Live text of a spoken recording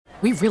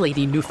We really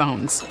need new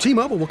phones.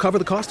 T-Mobile will cover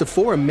the cost of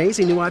 4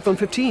 amazing new iPhone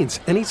 15s,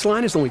 and each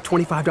line is only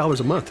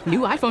 $25 a month. New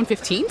iPhone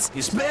 15s?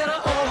 It's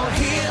better over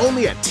here.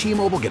 Only at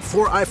T-Mobile, get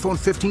 4 iPhone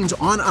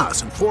 15s on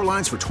us and 4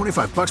 lines for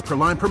 $25 per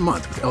line per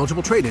month with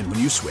eligible trade-in when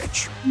you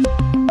switch.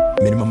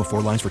 Minimum of 4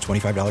 lines for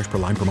 $25 per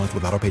line per month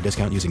with autopay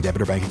discount using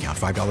debit or bank account.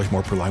 $5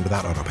 more per line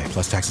without autopay,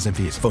 plus taxes and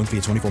fees. Phone fee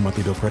at 24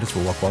 monthly bill credits for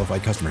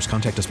well-qualified customers.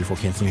 Contact us before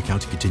canceling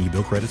account to continue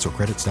bill credits or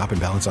credit stop and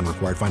balance on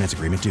required finance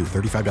agreement due.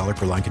 $35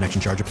 per line connection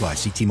charge applies.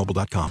 See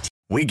T-Mobile.com.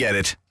 We get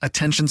it.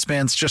 Attention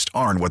spans just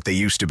aren't what they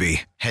used to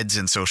be. Heads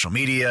in social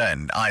media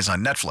and eyes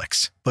on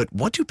Netflix. But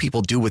what do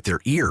people do with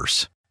their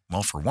ears?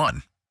 Well, for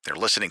one, they're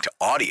listening to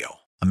audio.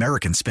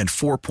 Americans spend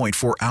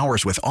 4.4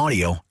 hours with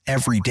audio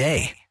every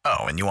day.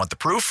 Oh, and you want the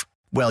proof?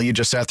 Well, you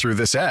just sat through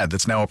this ad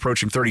that's now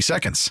approaching 30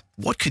 seconds.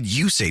 What could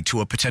you say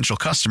to a potential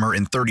customer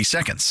in 30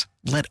 seconds?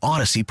 Let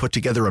Odyssey put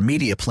together a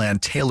media plan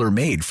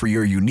tailor-made for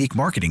your unique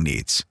marketing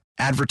needs.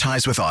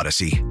 Advertise with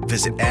Odyssey.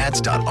 Visit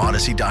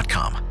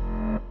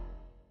ads.odyssey.com.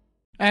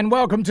 And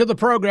welcome to the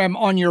program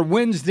on your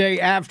Wednesday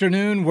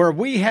afternoon, where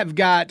we have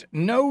got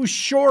no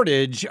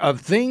shortage of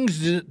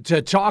things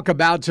to talk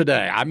about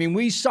today. I mean,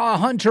 we saw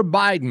Hunter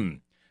Biden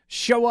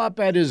show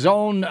up at his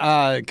own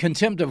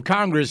contempt of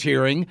Congress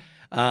hearing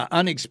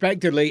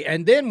unexpectedly.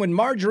 And then when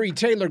Marjorie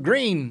Taylor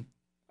Greene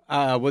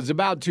was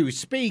about to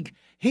speak,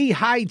 he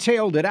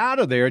hightailed it out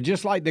of there,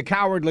 just like the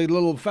cowardly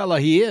little fella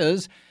he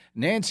is.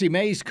 Nancy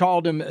Mace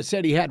called him,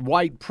 said he had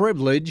white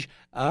privilege.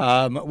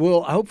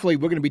 Hopefully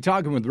we're going to be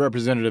talking with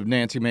Representative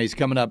Nancy Mace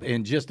coming up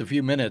in just a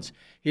few minutes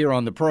here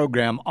on the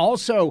program.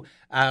 Also,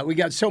 we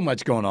got so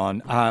much going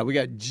on. We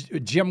got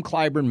Jim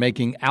Clyburn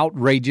making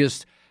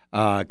outrageous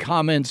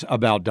comments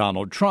about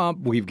Donald Trump.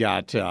 We've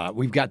got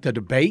the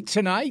debate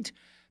tonight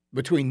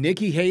between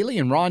Nikki Haley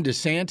and Ron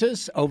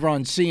DeSantis over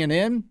on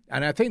CNN.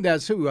 And I think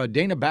that's who,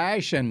 Dana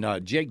Bash and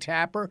Jake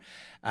Tapper.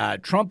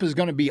 Trump is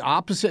going to be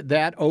opposite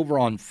that over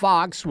on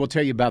Fox. We'll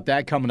tell you about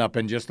that coming up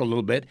in just a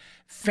little bit.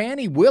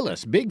 Fannie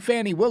Willis, big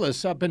Fannie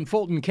Willis up in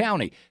Fulton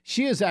County.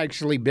 She has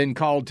actually been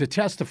called to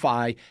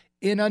testify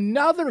in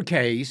another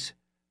case,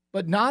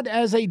 but not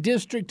as a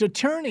district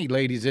attorney,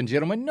 ladies and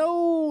gentlemen.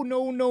 No.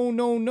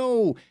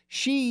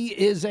 She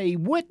is a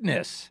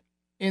witness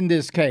in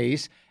this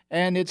case.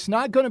 And it's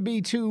not going to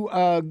be too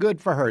good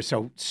for her.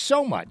 So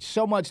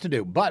much to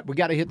do. But we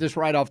got to hit this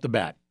right off the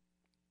bat,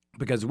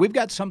 because we've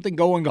got something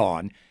going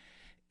on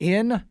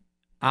in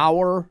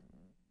our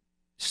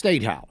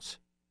state house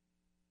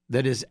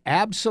that is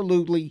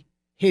absolutely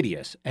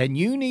hideous. And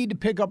you need to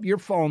pick up your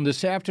phone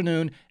this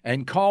afternoon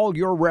and call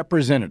your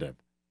representative,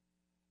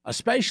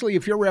 especially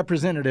if your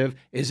representative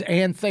is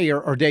Ann Thayer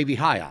or Davey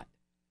Hyatt.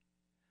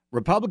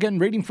 Republican,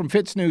 reading from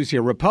Fitz News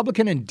here,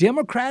 Republican and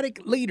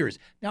Democratic leaders.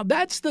 Now,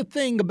 that's the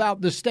thing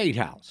about the State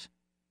House.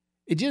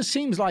 It just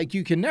seems like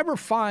you can never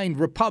find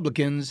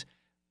Republicans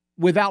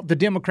without the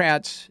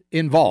Democrats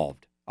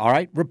involved, all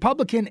right?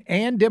 Republican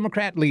and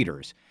Democrat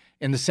leaders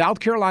in the South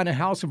Carolina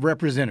House of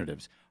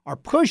Representatives are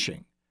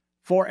pushing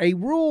for a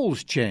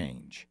rules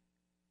change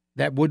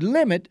that would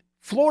limit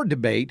floor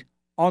debate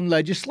on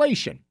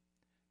legislation.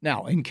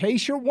 Now, in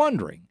case you're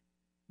wondering,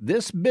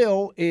 this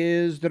bill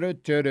is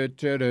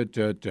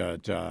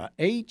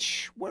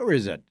H, where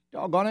is it?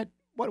 Doggone it.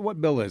 What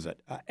bill is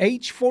it?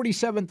 H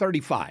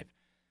 4735.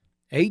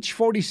 H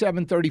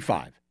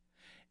 4735.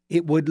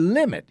 It would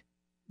limit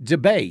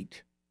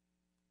debate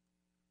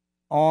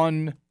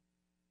on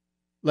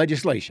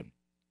legislation.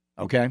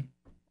 Okay?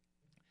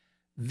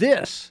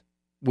 This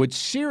would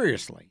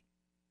seriously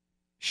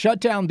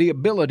shut down the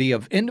ability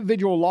of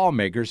individual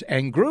lawmakers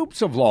and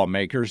groups of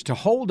lawmakers to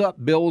hold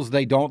up bills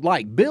they don't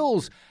like.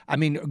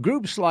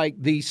 Groups like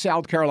the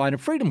South Carolina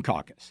Freedom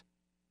Caucus.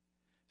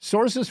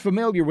 Sources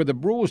familiar with the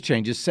rules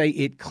changes say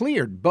it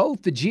cleared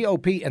both the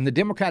GOP and the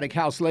Democratic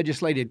House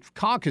Legislative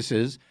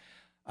Caucuses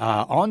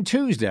on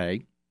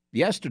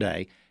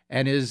yesterday,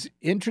 and is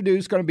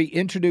going to be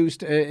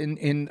introduced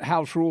in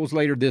House rules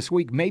later this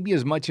week, maybe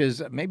as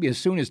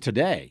soon as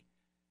today.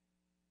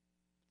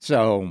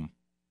 So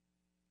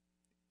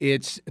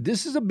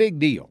this is a big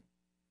deal.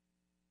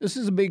 This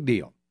is a big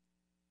deal.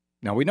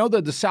 Now, we know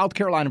that the South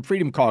Carolina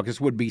Freedom Caucus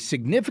would be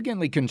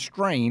significantly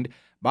constrained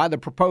by the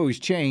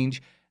proposed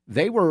change.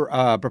 They were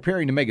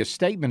preparing to make a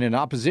statement in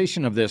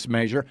opposition of this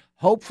measure.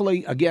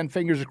 Hopefully, again,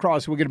 fingers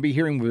crossed, we're going to be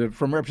hearing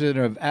from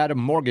Representative Adam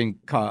Morgan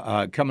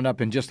coming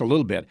up in just a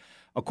little bit.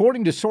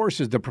 According to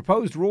sources, the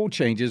proposed rule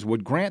changes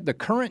would grant the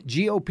current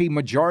GOP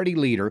majority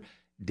leader,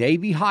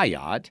 Davey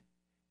Hyatt,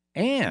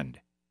 and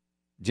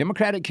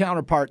Democratic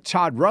counterpart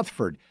Todd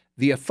Rutherford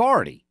the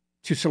authority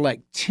to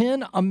select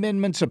 10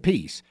 amendments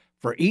apiece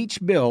for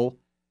each bill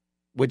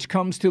which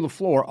comes to the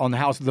floor on the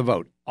House of the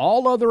vote.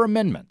 All other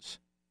amendments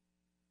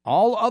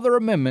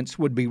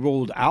would be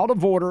ruled out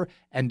of order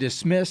and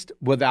dismissed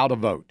without a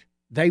vote.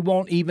 They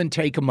won't even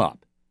take them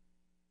up.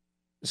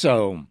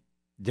 So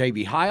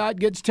Davey Hyatt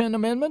gets 10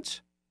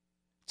 amendments.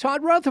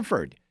 Todd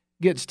Rutherford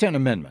gets 10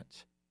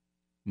 amendments.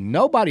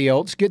 Nobody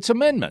else gets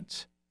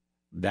amendments.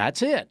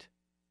 That's it.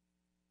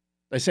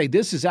 They say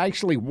this is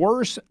actually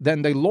worse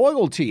than the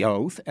loyalty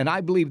oath, and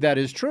I believe that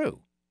is true.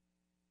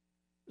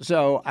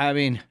 So, I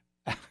mean,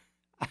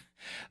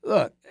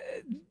 look,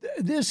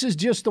 this is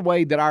just the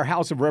way that our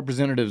House of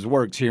Representatives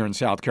works here in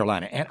South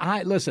Carolina. And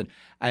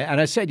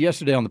I said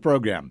yesterday on the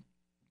program,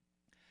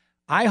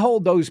 I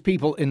hold those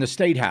people in the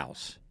State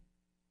House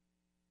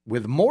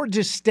with more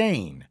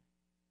disdain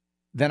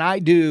than I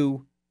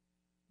do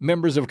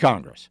members of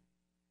Congress.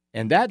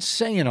 And that's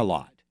saying a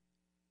lot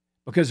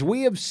because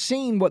we have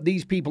seen what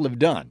these people have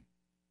done.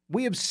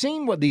 We have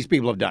seen what these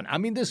people have done. I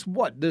mean, this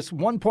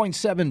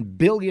 $1.7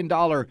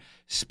 billion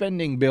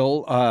spending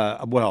bill,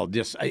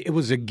 it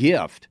was a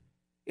gift.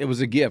 It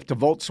was a gift to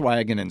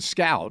Volkswagen and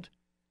Scout.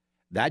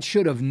 That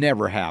should have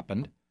never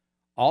happened.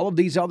 All of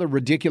these other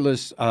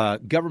ridiculous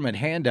government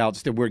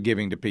handouts that we're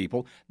giving to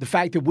people, the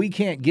fact that we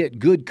can't get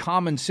good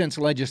common sense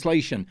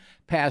legislation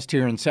passed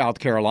here in South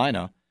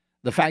Carolina,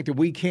 the fact that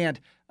we can't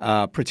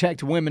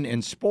protect women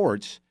in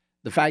sports,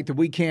 the fact that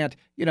we can't,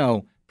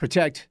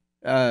 protect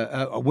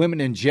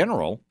women in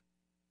general,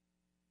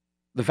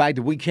 the fact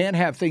that we can't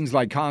have things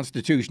like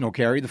constitutional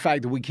carry, the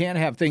fact that we can't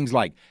have things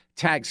like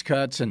tax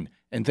cuts and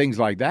things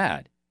like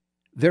that,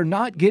 they're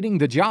not getting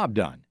the job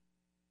done.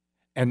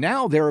 And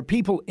now there are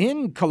people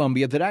in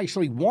Columbia that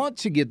actually want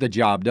to get the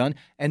job done,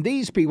 and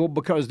these people,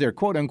 because they're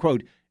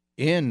quote-unquote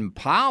in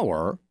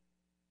power,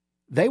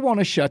 they want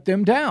to shut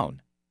them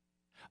down.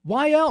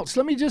 Why else?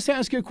 Let me just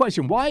ask you a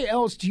question. Why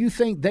else do you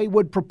think they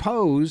would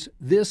propose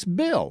this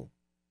bill?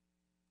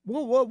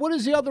 Well, what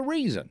is the other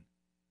reason?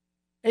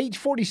 Age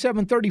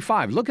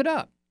 4735. Look it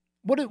up.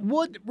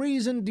 What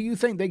reason do you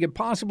think they could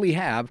possibly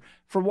have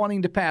for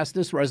wanting to pass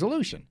this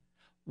resolution?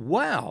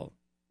 Well,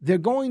 they're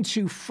going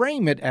to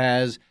frame it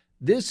as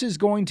this is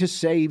going to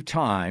save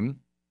time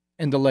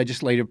in the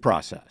legislative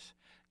process.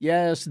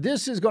 Yes,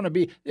 this is going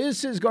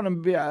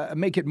to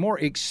make it more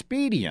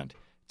expedient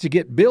to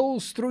get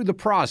bills through the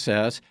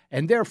process,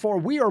 and therefore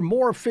we are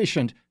more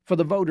efficient for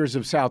the voters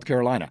of South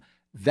Carolina.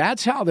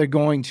 That's how they're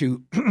going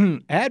to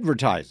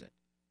advertise it.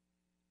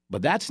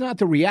 But that's not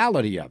the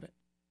reality of it.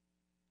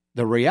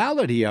 The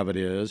reality of it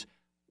is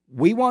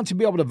we want to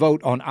be able to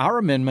vote on our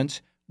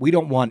amendments. We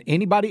don't want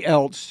anybody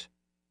else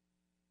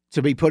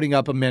to be putting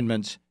up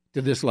amendments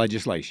to this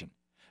legislation.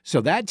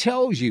 So that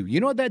tells you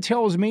know what that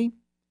tells me?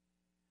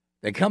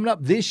 That coming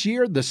up this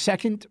year, the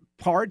second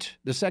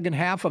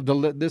half of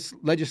this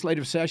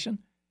legislative session,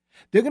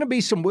 there are going to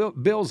be some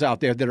bills out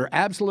there that are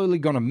absolutely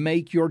going to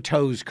make your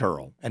toes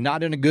curl, and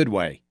not in a good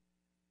way.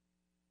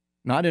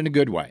 Not in a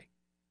good way.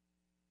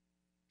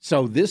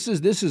 So this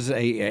is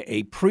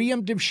a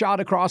preemptive shot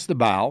across the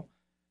bow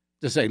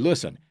to say,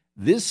 listen,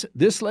 this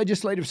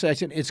legislative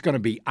session, it's going to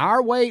be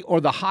our way or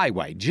the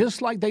highway,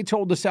 just like they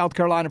told the South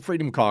Carolina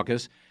Freedom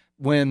Caucus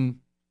when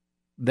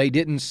they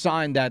didn't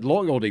sign that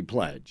loyalty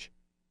pledge.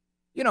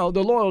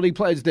 The loyalty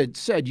pledge that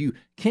said you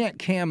can't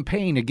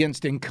campaign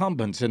against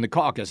incumbents in the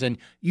caucus and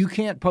you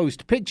can't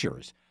post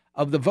pictures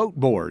of the vote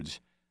boards,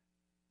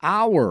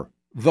 our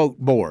vote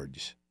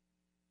boards.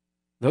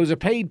 Those are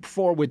paid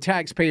for with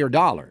taxpayer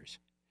dollars.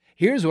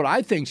 Here's what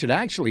I think should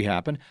actually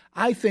happen.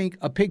 I think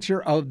a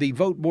picture of the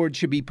vote board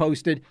should be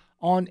posted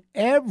on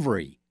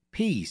every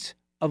piece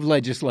of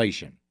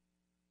legislation.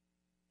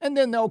 And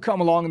then they'll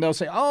come along and they'll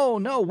say, oh,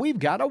 no, we've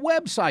got a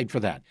website for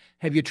that.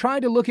 Have you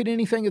tried to look at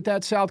anything at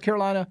that South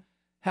Carolina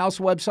House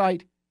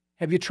website?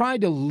 Have you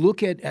tried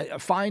to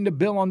find a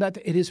bill on that?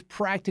 It is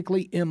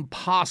practically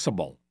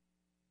impossible.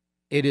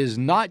 It is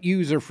not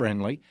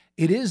user-friendly.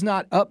 It is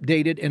not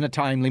updated in a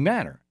timely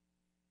manner.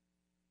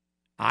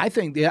 I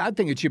think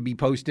it should be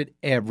posted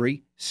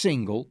every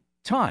single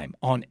time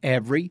on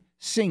every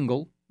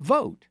single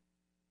vote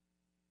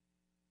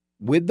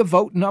with the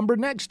vote number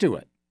next to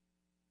it.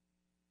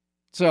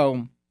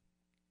 So,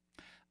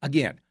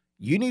 again,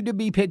 you need to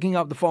be picking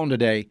up the phone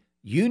today.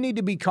 You need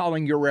to be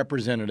calling your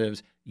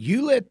representatives.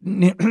 You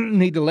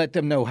need to let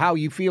them know how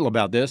you feel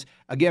about this.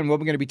 Again, we're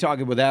going to be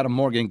talking with Adam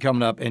Morgan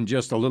coming up in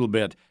just a little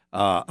bit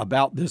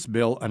about this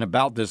bill and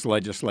about this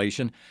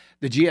legislation.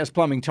 The GS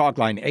Plumbing Talk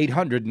Line,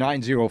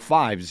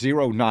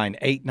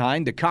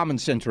 800-905-0989. The Common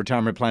Sense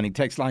Retirement Planning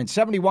text line,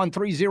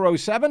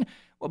 71307.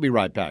 We'll be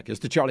right back. It's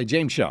the Charlie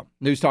James Show.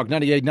 News Talk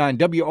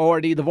 98.9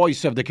 WORD, the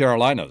voice of the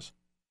Carolinas.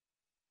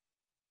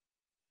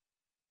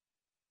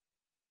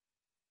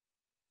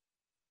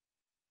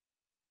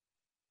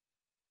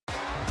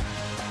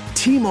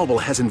 T-Mobile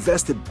has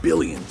invested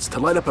billions to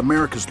light up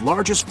America's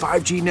largest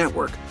 5G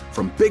network,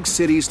 from big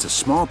cities to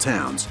small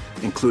towns,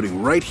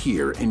 including right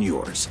here in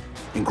yours.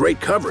 And great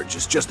coverage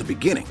is just the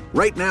beginning.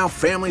 Right now,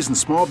 families and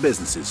small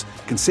businesses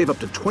can save up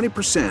to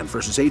 20%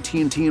 versus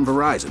AT&T and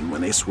Verizon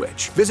when they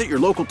switch. Visit your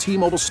local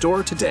T-Mobile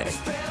store today.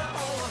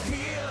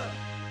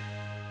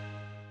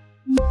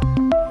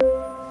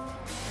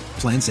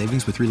 Plan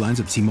savings with 3 lines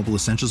of T-Mobile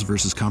Essentials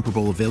versus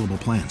comparable available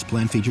plans.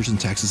 Plan features and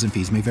taxes and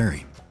fees may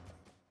vary.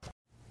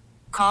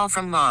 Call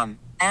from mom.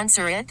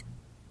 Answer it.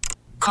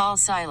 Call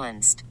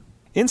silenced.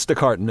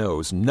 Instacart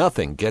knows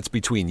nothing gets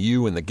between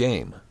you and the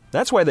game.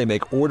 That's why they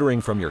make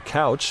ordering from your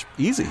couch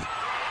easy.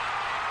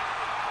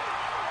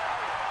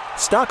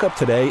 Stock up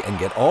today and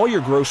get all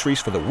your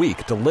groceries for the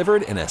week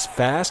delivered in as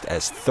fast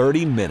as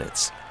 30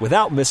 minutes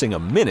without missing a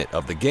minute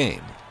of the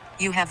game.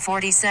 You have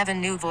 47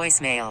 new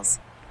voicemails.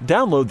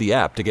 Download the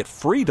app to get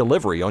free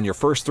delivery on your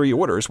first 3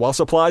 orders while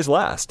supplies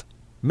last.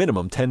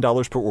 Minimum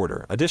 $10 per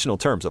order. Additional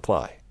terms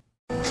apply.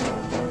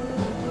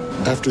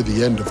 After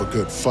the end of a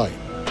good fight,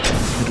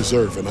 you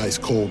deserve an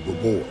ice-cold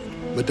reward.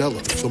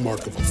 Modelo is the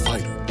mark of a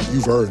fighter.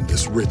 You've earned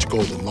this rich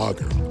golden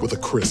lager with a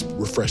crisp,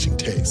 refreshing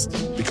taste.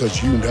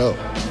 Because you know,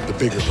 the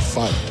bigger the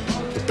fight,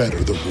 the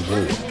better the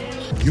reward.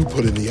 You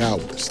put in the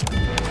hours,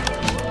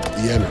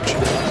 the energy,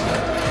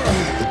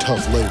 the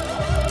tough labor.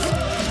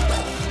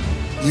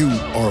 You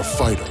are a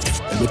fighter,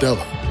 and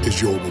Modelo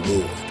is your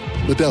reward.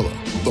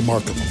 Modelo, the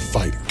mark of a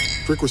fighter.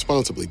 Drink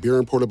responsibly. Beer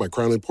imported by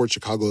Crown Imports,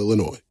 Chicago,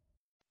 Illinois.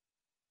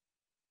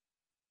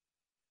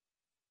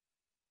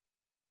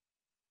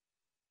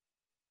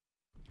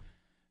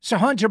 So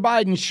Hunter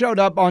Biden showed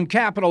up on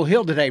Capitol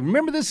Hill today.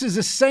 Remember, this is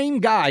the same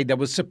guy that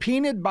was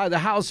subpoenaed by the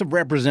House of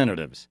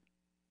Representatives.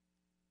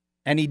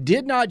 And he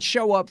did not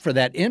show up for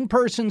that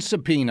in-person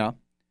subpoena.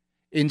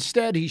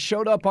 Instead, he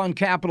showed up on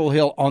Capitol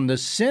Hill on the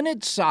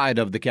Senate side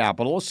of the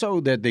Capitol so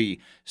that the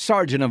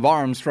sergeant of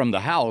arms from the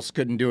House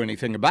couldn't do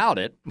anything about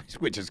it,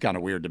 which is kind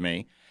of weird to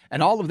me.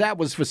 And all of that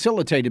was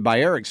facilitated by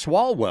Eric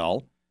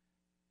Swalwell.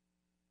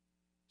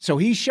 So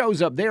he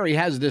shows up there. He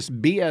has this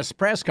BS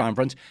press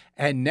conference,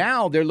 and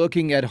now they're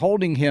looking at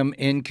holding him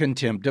in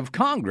contempt of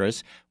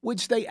Congress,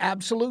 which they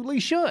absolutely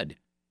should.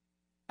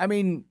 I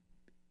mean,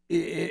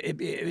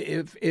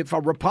 if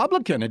a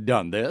Republican had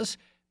done this,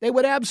 they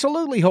would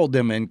absolutely hold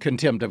them in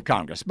contempt of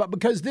Congress. But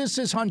because this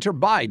is Hunter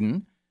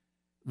Biden,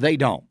 they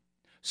don't.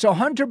 So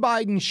Hunter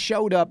Biden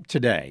showed up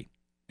today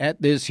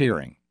at this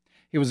hearing.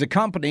 He was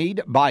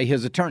accompanied by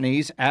his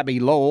attorneys, Abby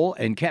Lowell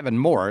and Kevin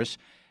Morris.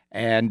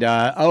 And,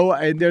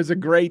 and there's a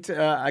great,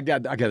 I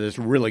got this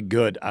really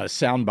good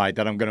soundbite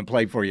that I'm going to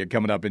play for you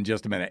coming up in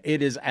just a minute.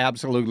 It is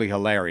absolutely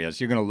hilarious.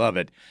 You're going to love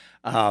it.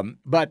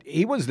 But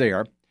he was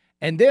there.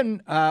 And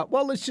then,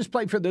 let's just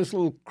play for this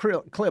little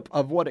clip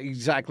of what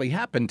exactly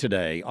happened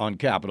today on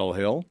Capitol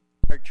Hill.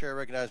 Chair,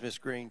 recognize Ms.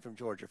 Green from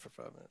Georgia for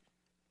 5 minutes.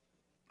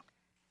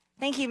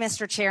 Thank you,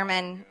 Mr.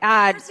 Chairman.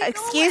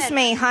 Excuse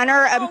me,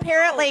 Hunter.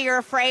 Apparently you're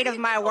afraid of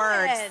my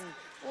words.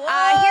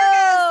 Whoa. Here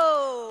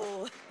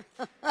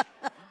goes.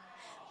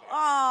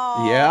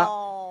 Oh. Yeah.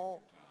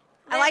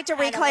 I'd like to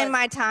reclaim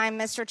my time,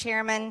 Mr.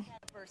 Chairman.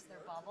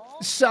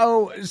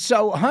 So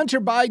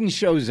Hunter Biden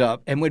shows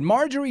up, and when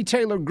Marjorie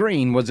Taylor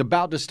Greene was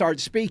about to start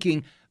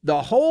speaking,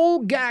 the whole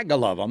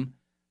gaggle of them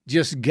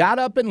just got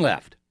up and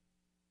left.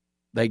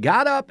 They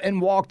got up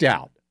and walked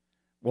out.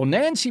 Well,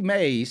 Nancy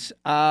Mace,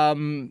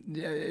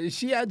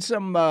 she had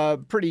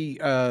some pretty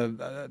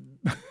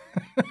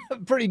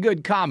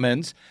good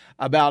comments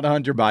about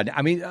Hunter Biden.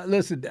 I mean,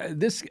 listen,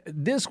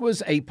 this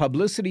was a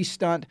publicity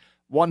stunt,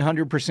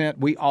 100%.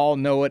 We all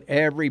know it.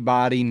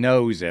 Everybody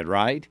knows it,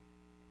 right?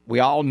 We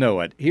all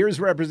know it. Here's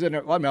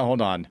Representative. Well, no,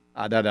 hold on.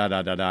 I got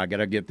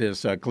to get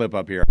this clip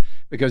up here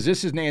because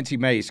this is Nancy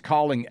Mace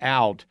calling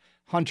out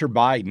Hunter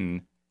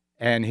Biden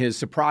and his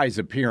surprise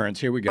appearance.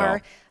 Here we go.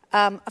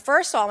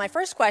 First of all, my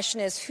first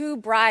question is who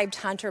bribed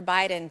Hunter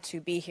Biden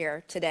to be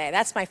here today?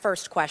 That's my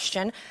first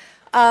question.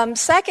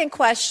 Second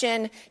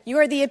question, you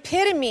are the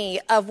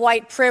epitome of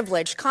white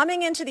privilege,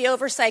 coming into the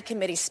Oversight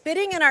Committee,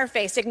 spitting in our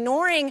face,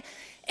 ignoring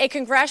a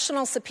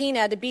congressional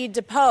subpoena to be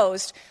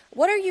deposed.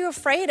 What are you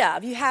afraid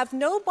of? You have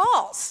no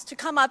balls to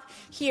come up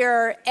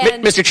here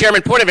and... Mr.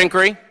 Chairman, point of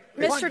inquiry.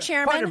 Mr.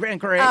 Chairman, point of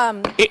inquiry.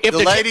 If the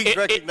ladies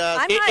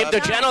recognize...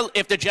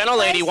 If the gentle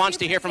lady wants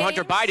to hear from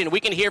Hunter Biden,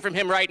 we can hear from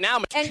him right now,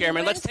 Mr.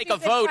 Chairman. Let's take a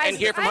vote and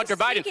hear from Hunter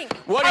Biden.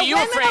 What are you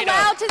afraid of?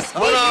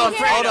 Hold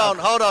on.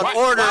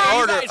 Order.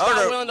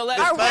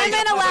 Are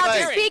women allowed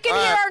to speak in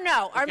here or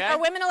no? Are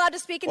women allowed to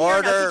speak in here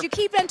or no? Because you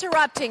keep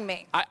interrupting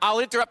me. I'll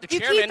interrupt the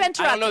chairman. I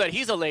don't know that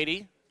he's a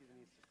lady.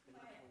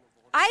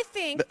 I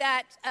think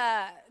that...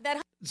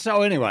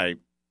 So anyway,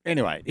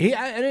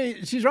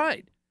 she's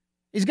right.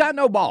 He's got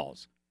no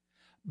balls.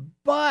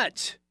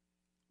 But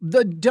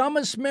the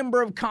dumbest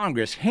member of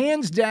Congress,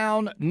 hands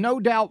down,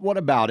 no doubt what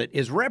about it,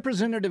 is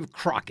Representative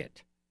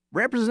Crockett.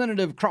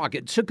 Representative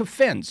Crockett took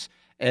offense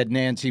at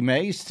Nancy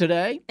Mace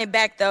today.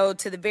 Back, though,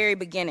 to the very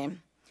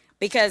beginning,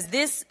 because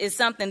this is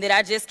something that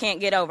I just can't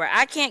get over.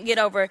 I can't get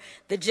over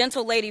the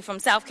gentle lady from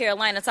South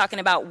Carolina talking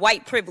about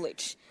white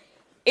privilege.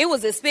 It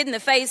was a spit in the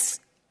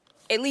face,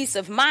 at least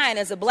of mine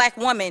as a black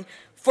woman,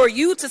 for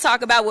you to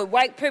talk about what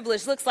white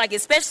privilege looks like,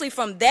 especially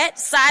from that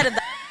side of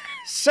the...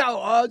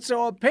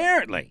 So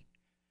apparently,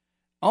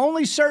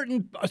 only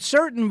certain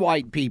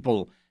white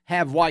people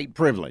have white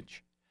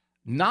privilege.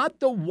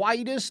 Not the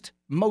whitest,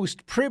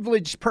 most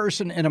privileged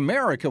person in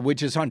America,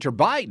 which is Hunter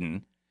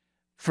Biden.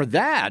 For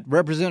that,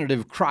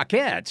 Representative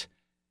Crockett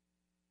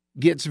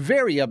gets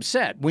very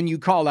upset when you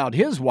call out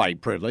his white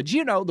privilege.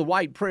 You know, the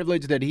white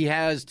privilege that he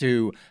has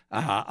to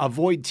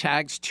avoid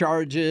tax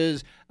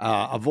charges,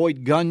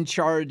 avoid gun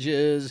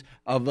charges,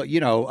 have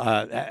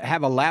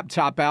a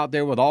laptop out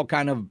there with all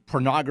kind of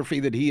pornography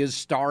that he is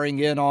starring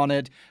in on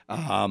it,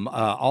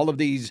 all of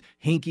these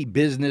hinky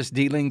business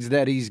dealings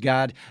that he's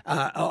got,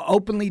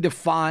 openly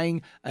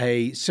defying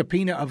a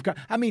subpoena of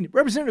 – I mean,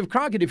 Representative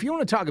Crockett, if you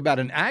want to talk about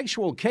an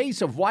actual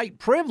case of white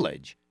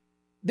privilege,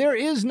 there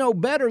is no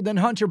better than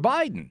Hunter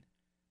Biden.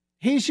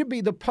 He should be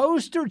the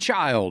poster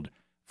child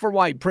for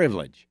white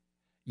privilege.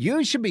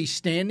 You should be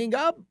standing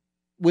up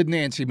with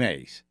Nancy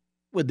Mace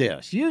with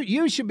this.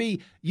 You should be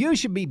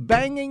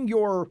banging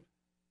your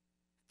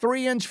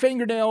 3-inch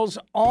fingernails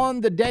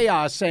on the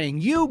dais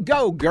saying, "You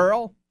go,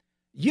 girl.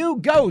 You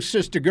go,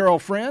 sister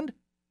girlfriend."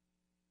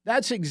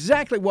 That's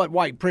exactly what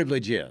white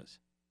privilege is.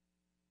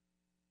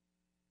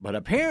 But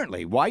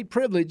apparently, white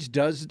privilege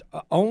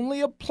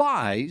only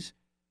applies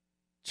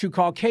to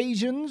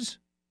Caucasians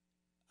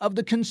of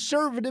the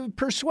conservative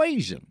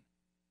persuasion.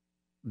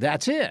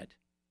 That's it.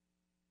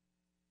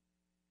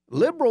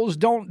 Liberals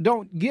don't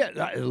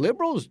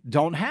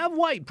have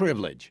white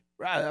privilege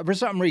for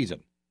some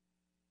reason.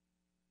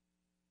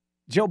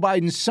 Joe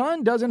Biden's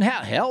son doesn't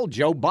have. Hell,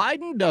 Joe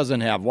Biden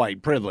doesn't have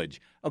white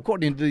privilege,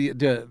 according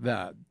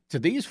to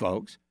these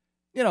folks.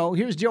 You know,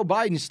 here's Joe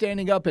Biden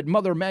standing up at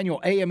Mother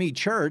Emanuel AME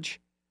Church,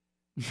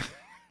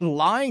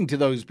 lying to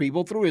those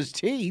people through his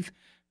teeth.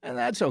 And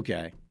that's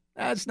okay.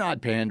 That's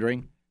not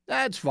pandering.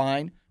 That's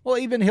fine. Well,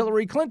 even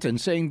Hillary Clinton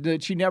saying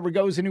that she never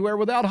goes anywhere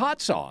without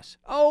hot sauce.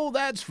 Oh,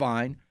 that's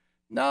fine.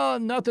 No,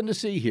 nothing to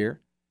see here.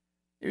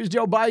 Here's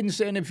Joe Biden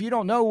saying, if you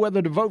don't know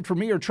whether to vote for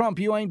me or Trump,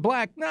 you ain't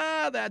black.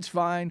 Nah, that's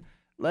fine.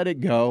 Let it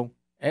go.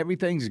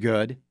 Everything's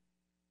good.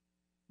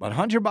 But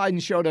Hunter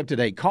Biden showed up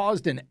today,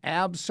 caused an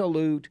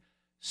absolute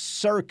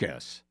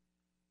circus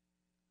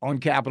on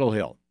Capitol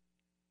Hill.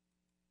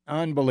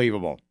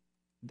 Unbelievable.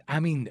 I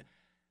mean,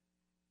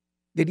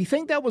 did he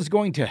think that was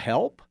going to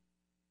help?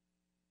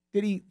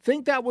 Did he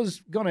think that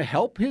was going to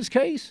help his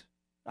case?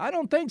 I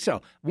don't think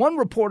so. One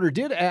reporter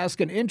did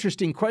ask an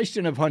interesting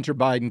question of Hunter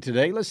Biden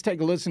today. Let's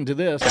take a listen to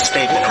this. What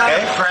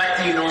kind of crack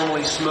do you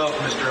normally smoke,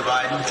 Mr.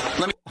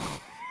 Biden?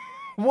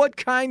 What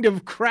kind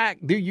of crack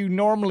do you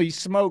normally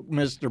smoke,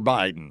 Mr.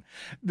 Biden?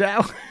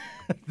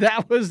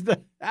 That was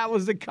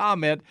the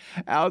comment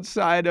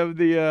outside of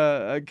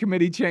the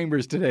committee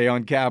chambers today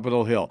on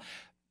Capitol Hill.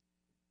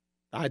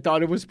 I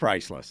thought it was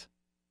priceless.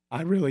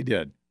 I really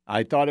did.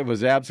 I thought it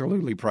was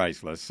absolutely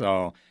priceless.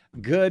 So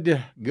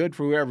good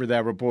for whoever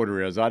that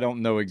reporter is. I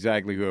don't know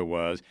exactly who it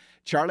was.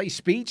 Charlie,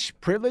 speech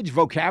privilege,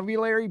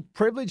 vocabulary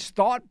privilege,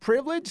 thought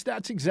privilege.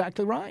 That's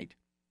exactly right.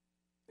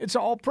 It's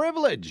all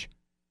privilege.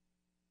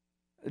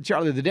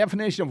 Charlie, the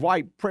definition of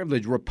white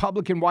privilege,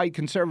 Republican white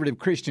conservative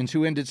Christians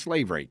who ended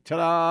slavery.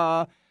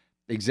 Ta-da!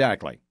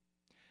 Exactly.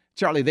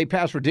 Charlie, they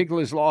pass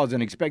ridiculous laws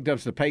and expect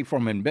us to pay for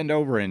them and bend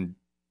over and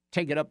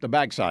take it up the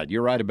backside.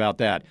 You're right about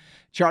that.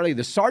 Charlie,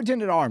 the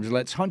sergeant at arms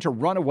lets Hunter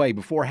run away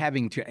before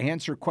having to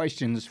answer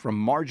questions from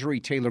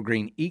Marjorie Taylor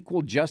Greene.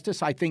 Equal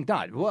justice? I think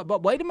not.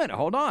 But wait a minute.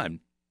 Hold on.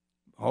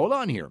 Hold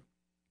on here.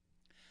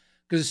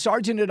 Because the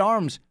sergeant at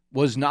arms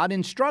was not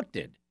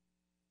instructed.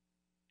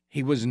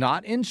 He was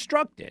not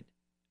instructed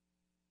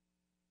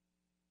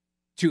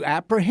to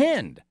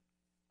apprehend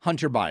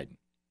Hunter Biden.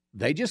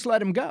 They just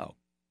let him go.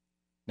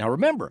 Now,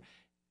 remember,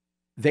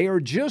 they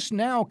are just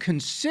now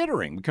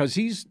considering, because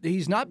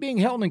he's not being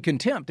held in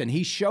contempt, and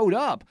he showed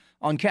up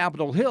on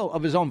Capitol Hill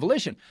of his own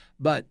volition,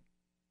 but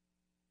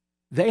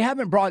they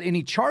haven't brought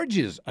any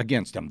charges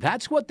against him.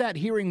 That's what that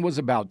hearing was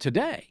about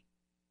today,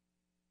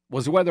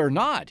 was whether or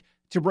not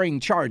to bring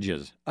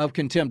charges of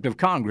contempt of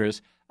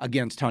Congress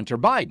against Hunter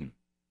Biden.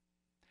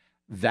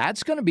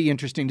 That's going to be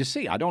interesting to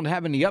see. I don't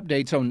have any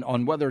updates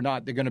on whether or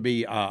not they're going to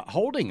be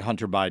holding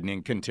Hunter Biden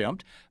in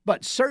contempt,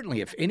 but certainly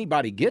if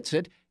anybody gets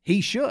it,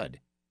 he should.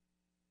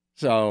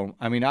 So,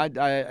 I mean,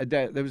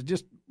 there was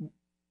just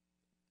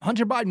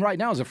Hunter Biden right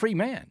now is a free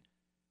man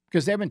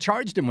because they haven't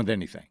charged him with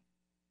anything.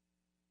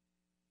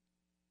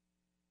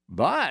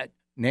 But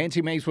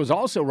Nancy Mace was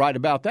also right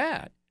about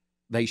that.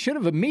 They should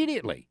have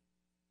immediately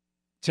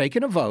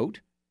taken a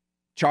vote,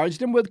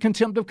 charged him with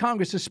contempt of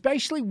Congress,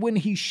 especially when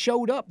he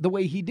showed up the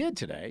way he did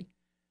today,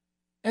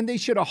 and they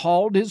should have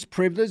hauled his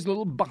privileged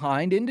little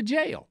behind into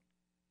jail,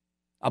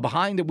 a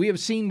behind that we have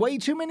seen way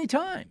too many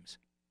times.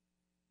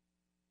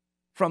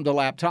 From the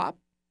laptop,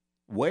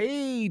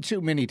 way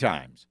too many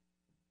times.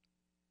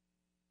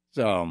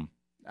 So,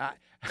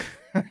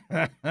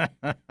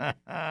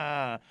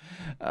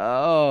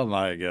 oh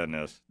my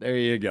goodness. There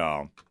you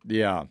go.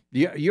 Yeah,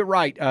 you're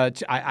right.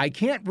 I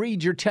can't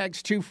read your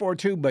text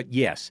 242, but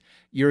yes,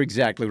 you're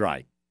exactly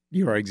right.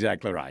 You're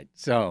exactly right.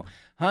 So,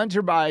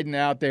 Hunter Biden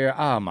out there,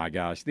 oh my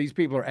gosh, these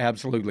people are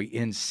absolutely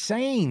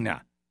insane.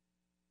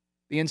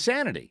 The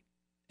insanity.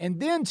 And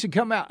then to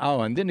come out,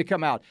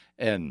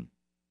 and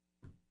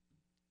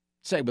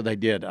say what they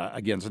did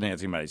against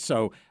Nancy Mace.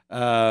 So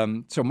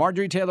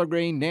Marjorie Taylor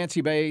Greene,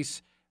 Nancy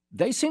Mace,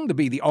 they seem to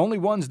be the only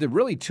ones that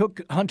really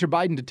took Hunter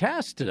Biden to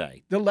task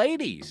today. The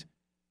ladies.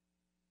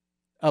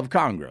 of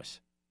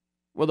Congress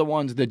were the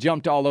ones that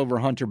jumped all over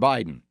Hunter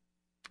Biden.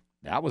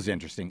 That was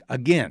interesting.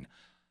 Again,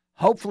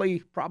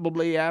 hopefully,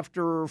 probably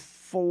after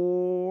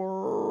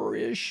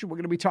 4-ish, we're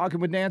going to be talking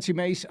with Nancy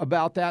Mace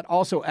about that.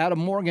 Also, Adam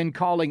Morgan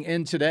calling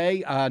in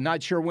today.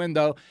 Not sure when,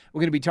 though. We're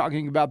going to be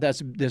talking about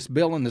this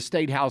bill in the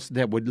State House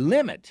that would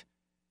limit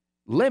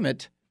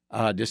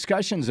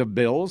discussions of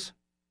bills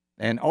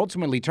and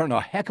ultimately turn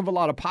a heck of a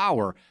lot of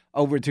power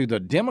over to the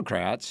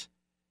Democrats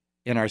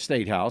in our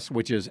State House,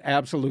 which is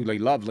absolutely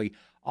lovely.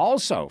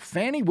 Also,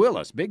 Fannie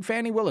Willis, big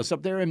Fannie Willis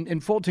up there in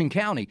Fulton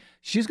County,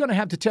 she's going to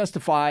have to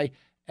testify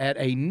at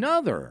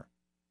another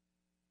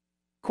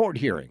court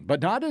hearing,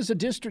 but not as a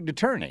district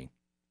attorney,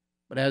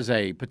 but as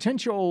a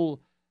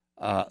potential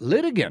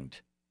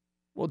litigant.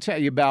 We'll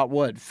tell you about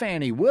what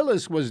Fannie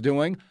Willis was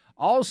doing.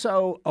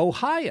 Also,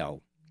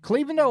 Ohio,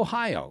 Cleveland,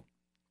 Ohio.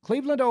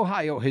 Cleveland,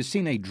 Ohio has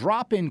seen a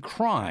drop in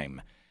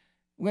crime.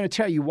 I'm going to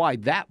tell you why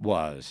that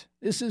was.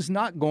 This is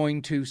not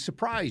going to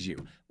surprise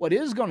you. What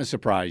is going to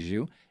surprise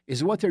you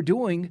is what they're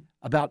doing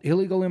about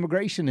illegal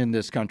immigration in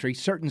this country.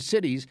 Certain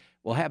cities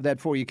will have that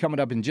for you coming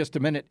up in just a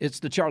minute. It's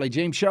the Charlie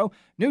James Show.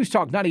 News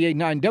Talk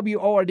 98.9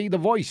 WORD, the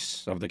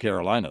voice of the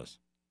Carolinas.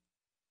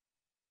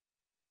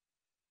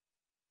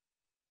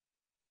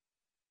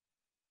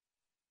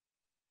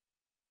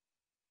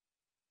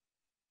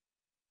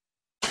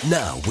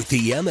 Now, with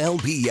the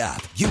MLB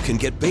app, you can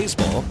get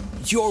baseball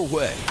your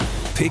way.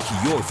 Pick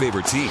your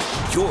favorite team,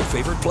 your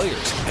favorite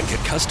players, and get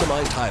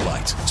customized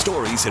highlights,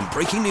 stories, and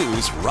breaking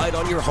news right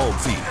on your home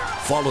feed.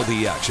 Follow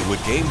the action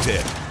with Game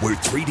 10, where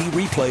 3D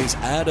replays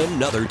add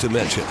another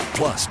dimension.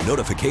 Plus,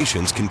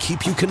 notifications can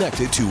keep you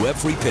connected to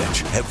every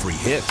pitch, every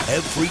hit,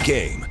 every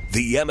game.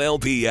 The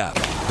MLB app.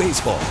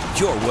 Baseball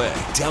your way.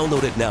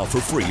 Download it now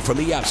for free from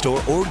the App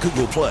Store or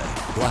Google Play.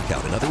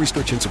 Blackout and other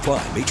restrictions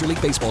apply. Major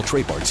League Baseball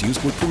trademarks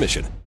used with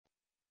permission.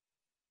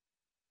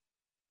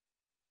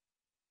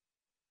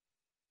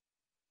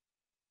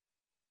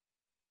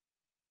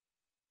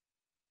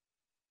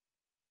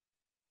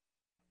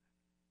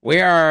 We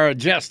are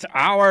just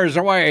hours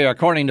away,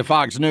 according to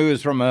Fox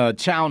News, from a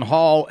town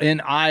hall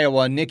in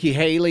Iowa. Nikki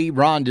Haley,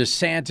 Ron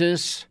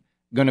DeSantis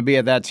going to be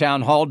at that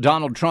town hall.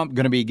 Donald Trump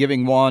going to be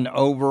giving one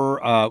over.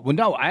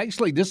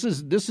 This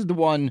is the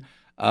one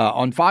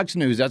on Fox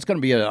News. That's going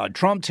to be a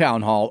Trump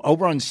town hall.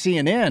 Over on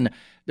CNN,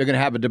 they're going to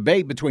have a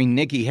debate between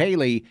Nikki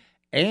Haley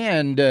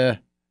and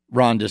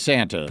Ron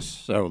DeSantis.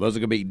 So those are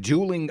going to be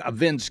dueling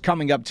events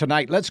coming up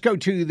tonight. Let's go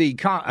to the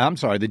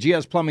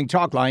GS Plumbing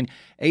Talk Line,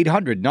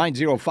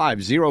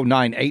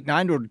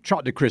 800-905-0989. We'll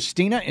talk to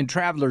Christina in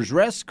Travelers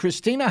Rest.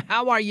 Christina,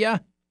 how are you?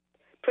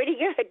 Pretty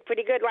good.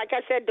 Like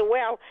I said to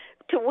Will,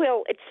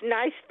 it's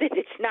nice that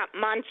it's not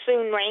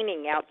monsoon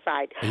raining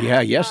outside.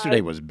 Yeah, yesterday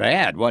was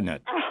bad, wasn't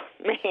it? Oh,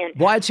 man.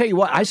 Well, I tell you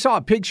what, I saw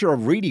a picture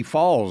of Reedy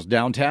Falls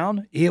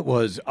downtown. It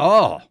was,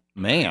 oh,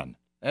 man,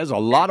 there's a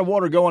lot of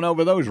water going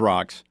over those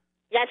rocks.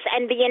 Yes,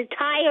 and the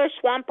entire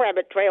Swamp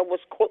Rabbit Trail was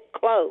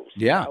closed.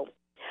 Yeah. So.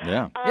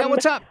 Yeah.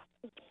 What's up?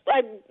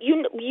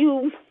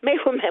 You may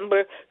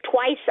remember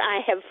twice I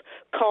have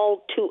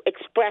called to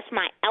express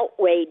my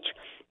outrage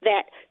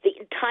that the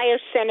entire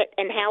Senate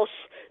and House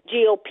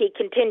GOP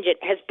contingent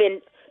has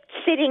been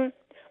sitting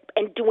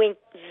and doing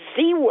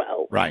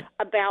zero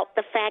about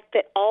the fact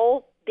that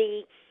all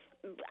the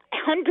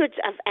hundreds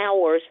of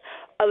hours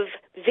of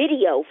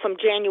video from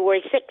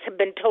January 6th have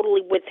been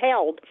totally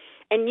withheld.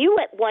 And you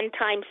at one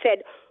time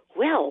said,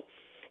 well,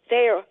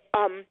 they're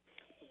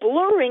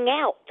blurring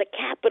out the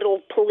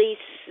Capitol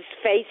Police's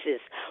faces.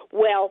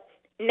 Well,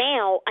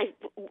 now I've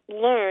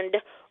learned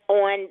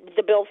on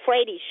the Bill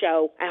Frady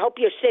show, I hope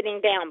you're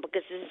sitting down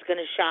because this is going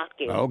to shock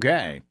you.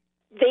 Okay.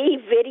 The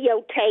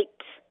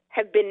videotapes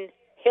have been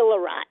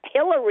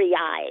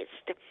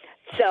Hillaryized.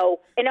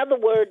 So, in other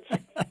words,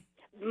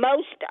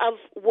 most of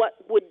what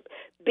would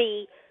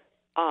be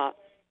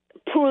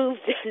proved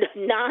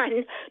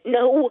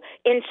no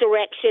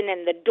insurrection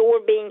and the door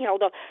being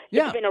held up,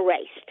 it's been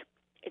erased.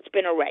 It's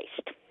been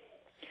erased.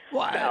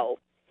 Wow.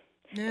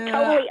 So,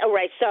 totally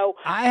erased. So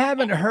I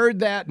haven't heard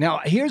that. Now,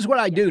 here's what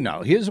I do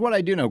know.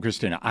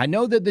 Christina. I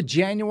know that the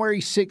January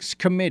 6th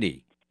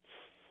committee,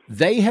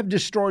 they have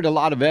destroyed a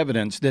lot of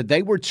evidence that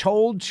they were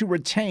told to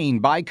retain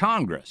by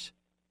Congress.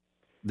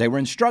 They were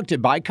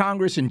instructed by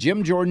Congress and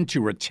Jim Jordan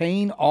to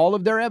retain all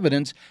of their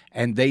evidence,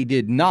 and they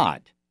did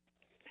not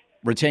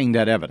retain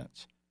that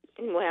evidence.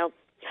 Well,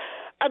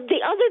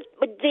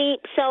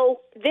 so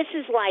this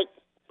is like,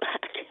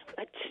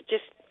 it's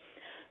just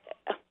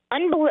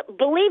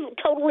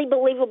totally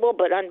believable,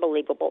 but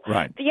unbelievable.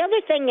 Right. The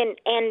other thing,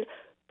 and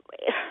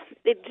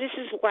this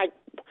is like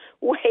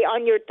way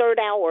on your third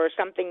hour or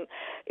something,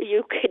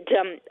 you could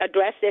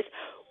address this.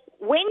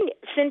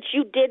 Since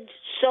you did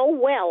so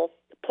well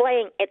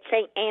playing at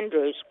St.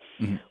 Andrews,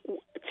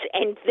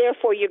 and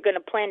therefore you're going to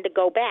plan to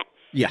go back,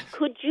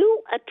 could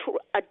you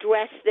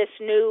address this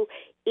new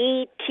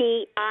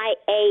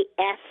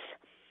ETIAS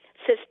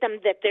system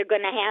that they're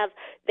going to have?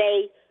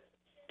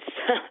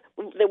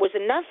 There was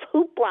enough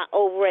hoopla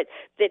over it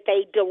that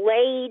they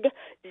delayed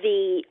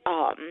the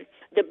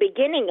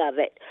beginning of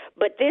it.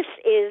 But this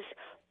is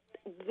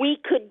we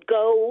could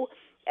go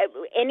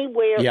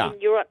anywhere Yeah.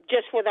 in Europe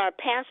just with our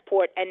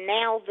passport, and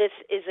now this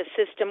is a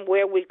system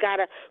where we've got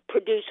to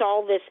produce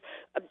all this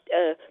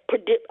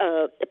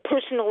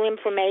personal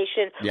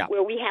information, Yeah.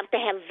 where we have to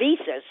have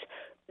visas.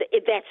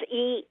 That's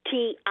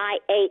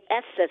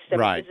ETIAS system.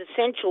 Right. Is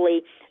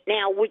essentially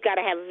now we've got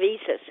to have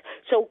visas.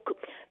 So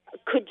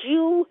could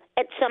you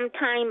at some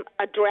time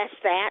address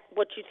that,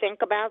 what you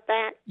think about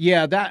that?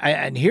 Yeah,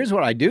 and here's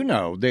what I do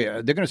know.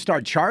 They're going to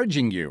start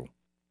charging you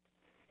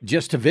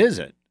just to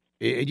visit.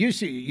 It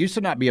used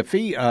to not be a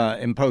fee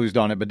imposed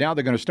on it, but now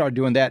they're going to start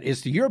doing that.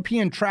 It's the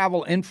European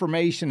Travel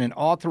Information and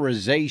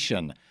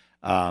Authorization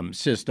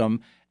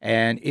System,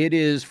 and it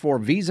is for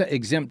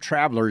visa-exempt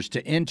travelers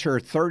to enter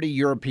 30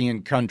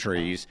 European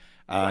countries.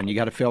 And you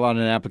got to fill out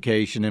an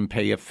application and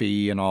pay a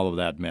fee and all of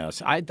that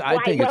mess. I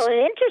think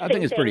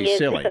it's pretty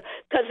silly.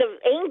 Because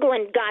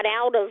England got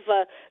out of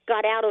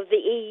the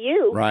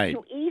EU. Right.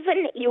 You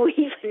even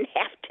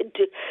have to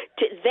do.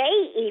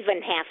 They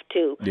even have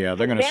to. Yeah,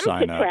 they're going to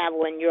sign to up.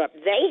 travel in Europe.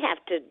 They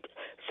have to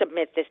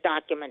submit this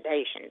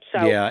documentation.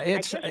 So yeah, I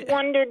just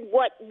wondered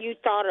what you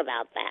thought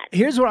about that.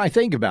 Here's what I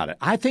think about it.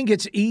 I think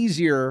it's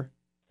easier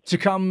to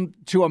come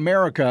to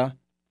America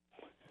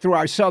through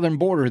our southern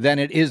border than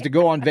it is to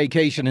go on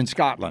vacation in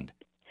Scotland.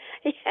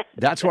 Yeah.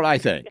 That's what I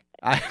think.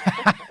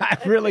 I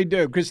really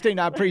do. Christine,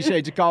 I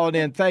appreciate you calling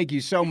in. Thank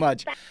you so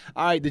much.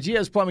 All right, the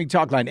GS Plumbing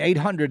Talk Line,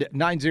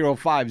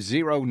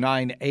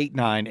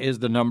 800-905-0989 is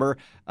the number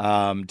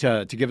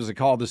to give us a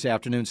call this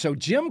afternoon. So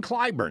Jim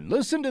Clyburn,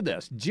 listen to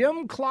this.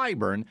 Jim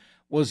Clyburn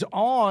was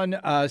on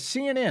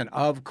CNN.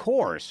 Of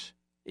course,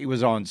 he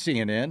was on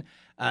CNN.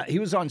 He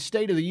was on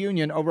State of the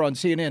Union over on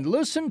CNN.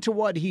 Listen to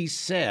what he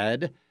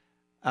said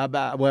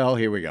about, well,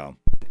 here we go.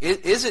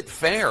 Is it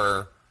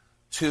fair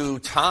to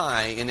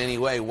tie in any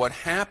way what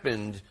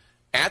happened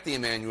at the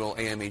Emmanuel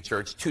AME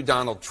Church to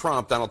Donald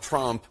Trump? Donald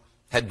Trump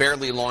had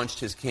barely launched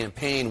his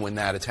campaign when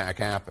that attack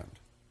happened.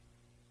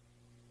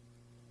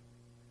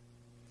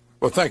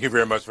 Well, thank you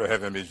very much for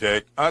having me,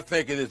 Jake. I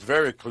think it is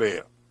very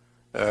clear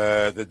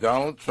that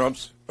Donald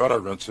Trump's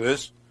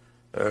utterances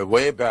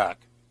way back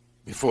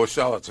before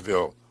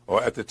Charlottesville,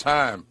 or at the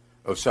time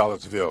of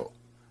Charlottesville,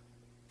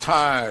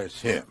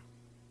 ties him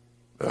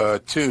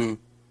to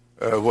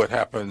what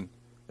happened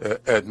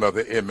at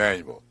Mother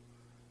Emanuel.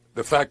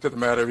 The fact of the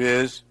matter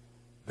is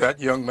that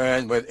young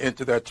man went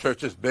into that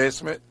church's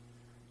basement,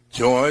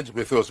 joined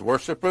with those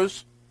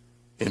worshipers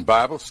in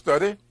Bible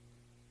study,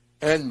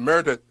 and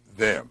murdered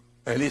them.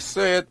 And he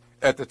said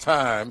at the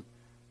time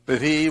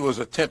that he was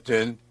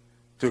attempting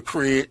to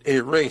create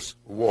a race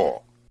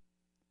war.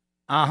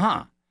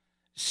 Uh-huh.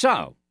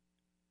 So,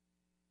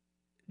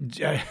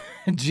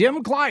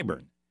 Jim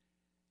Clyburn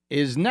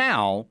is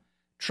now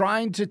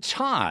trying to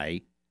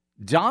tie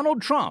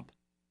Donald Trump.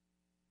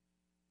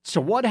 So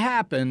what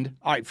happened?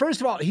 All right, first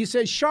of all, he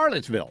says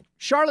Charlottesville.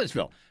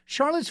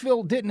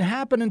 Charlottesville didn't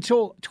happen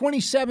until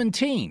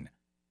 2017.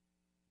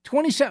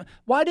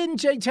 Why didn't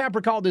Jake Tapper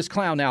call this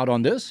clown out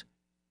on this?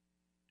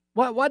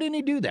 Why didn't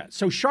he do that?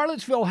 So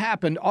Charlottesville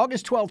happened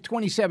August 12th,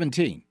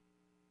 2017.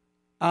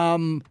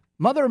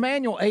 Mother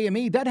Emanuel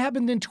AME, that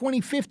happened in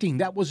 2015.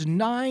 That was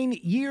 9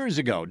 years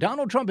ago.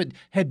 Donald Trump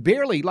had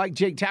barely, like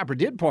Jake Tapper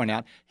did point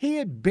out, he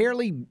had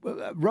barely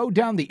rode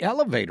down the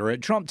elevator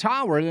at Trump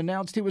Tower and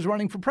announced he was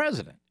running for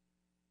president.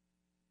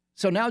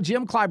 So now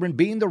Jim Clyburn,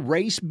 being the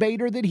race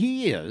baiter that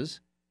he is,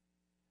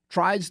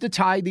 tries to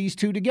tie these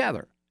two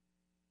together.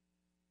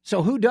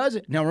 So who does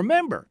it? Now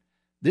remember,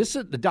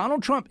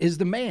 Donald Trump is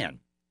the man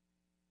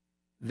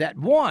that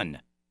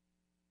won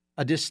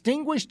a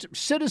Distinguished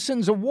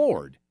Citizens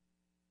Award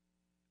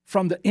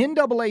from the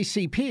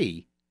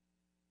NAACP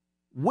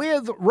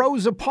with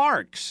Rosa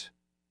Parks.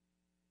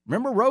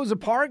 Remember Rosa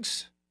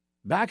Parks?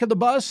 Back of the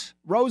bus,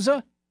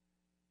 Rosa?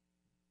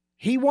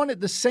 He won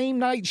it the same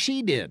night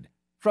she did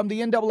from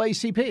the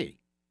NAACP.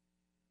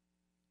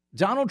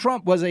 Donald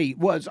Trump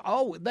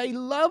they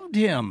loved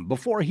him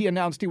before he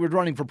announced he was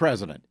running for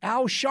president.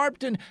 Al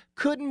Sharpton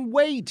couldn't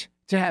wait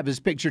to have his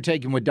picture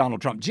taken with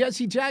Donald Trump.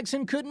 Jesse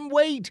Jackson couldn't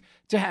wait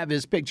to have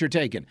his picture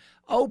taken.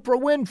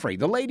 Oprah Winfrey,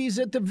 the ladies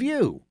at The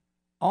View,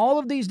 all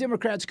of these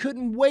Democrats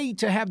couldn't wait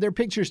to have their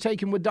pictures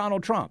taken with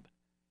Donald Trump.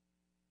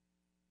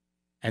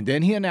 And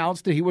then he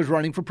announced that he was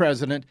running for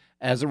president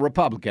as a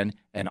Republican,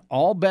 and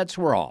all bets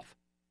were off.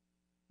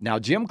 Now,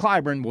 Jim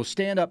Clyburn will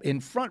stand up in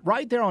front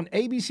right there on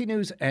ABC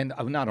News, and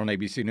not on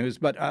ABC News,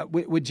 but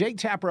with Jake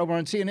Tapper over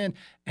on CNN,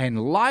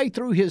 and lie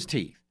through his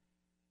teeth.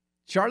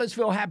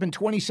 Charlottesville happened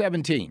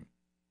 2017.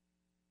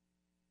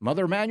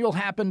 Mother Emanuel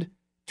happened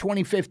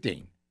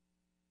 2015.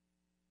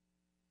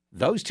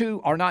 Those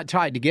two are not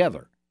tied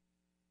together,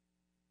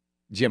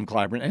 Jim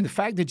Clyburn. And the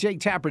fact that Jake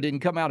Tapper didn't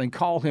come out and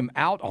call him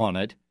out on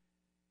it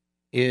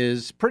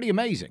is pretty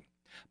amazing.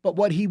 But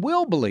what he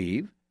will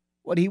believe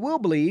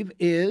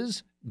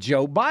is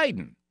Joe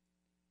Biden.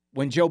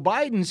 When Joe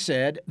Biden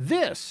said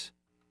this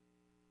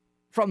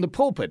from the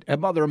pulpit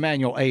at Mother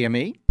Emanuel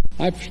AME.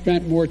 I've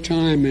spent more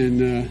time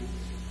in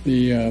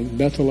the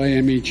Bethel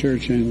AME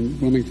Church in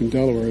Wilmington,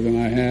 Delaware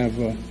than I have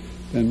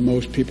than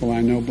most people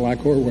I know,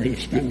 black or white,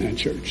 have spent in that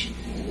church.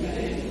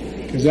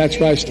 Because that's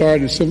why I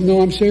started a civil.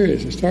 No, I'm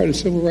serious. I started a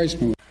civil rights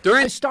movement.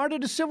 He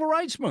started a civil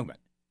rights movement.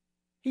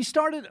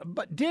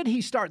 But did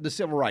he start the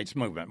civil rights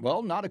movement?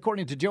 Well, not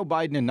according to Joe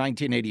Biden in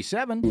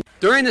 1987.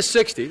 During the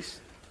 60s,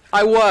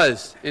 I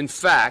was, in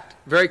fact,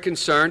 very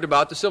concerned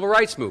about the civil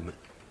rights movement.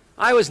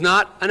 I was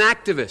not an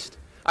activist.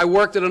 I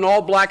worked at an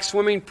all-black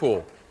swimming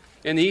pool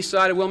in the east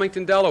side of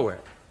Wilmington,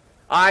 Delaware.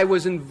 I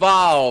was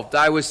involved.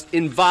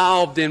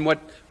 In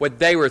what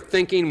they were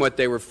thinking, what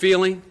they were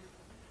feeling.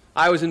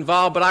 I was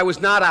involved, but I was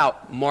not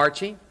out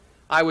marching.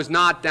 I was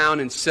not down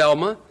in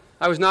Selma.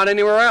 I was not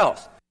anywhere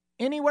else.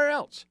 Anywhere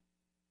else.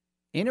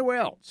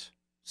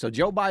 So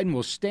Joe Biden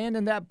will stand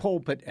in that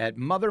pulpit at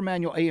Mother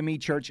Emanuel AME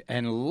Church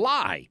and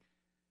lie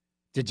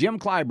to Jim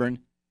Clyburn,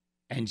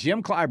 and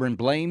Jim Clyburn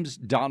blames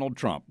Donald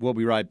Trump. We'll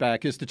be right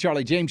back. It's the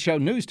Charlie James Show,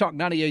 News Talk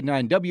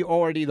 98.9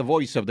 WORD, the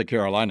voice of the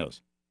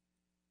Carolinas.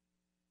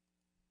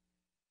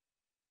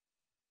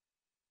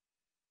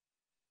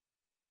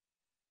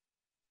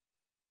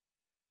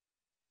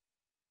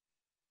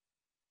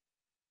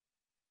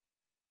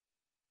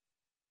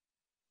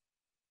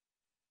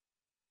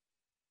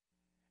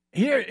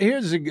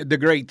 Here's the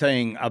great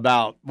thing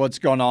about what's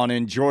going on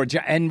in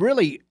Georgia and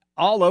really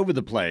all over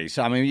the place.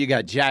 I mean, you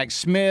got Jack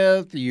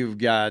Smith, you've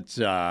got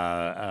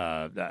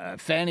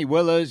Fani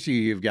Willis,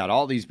 you've got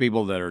all these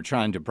people that are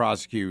trying to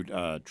prosecute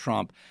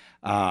Trump.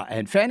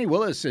 And Fani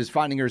Willis is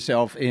finding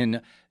herself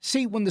in,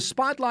 when the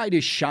spotlight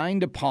is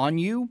shined upon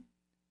you,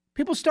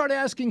 people start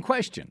asking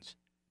questions.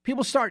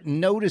 People start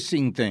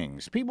noticing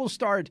things. People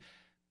start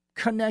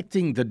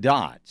connecting the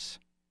dots.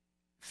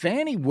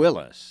 Fani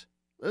Willis,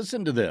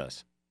 listen to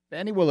this.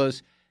 Fani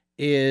Willis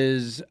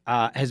has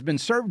been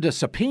served a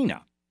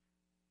subpoena.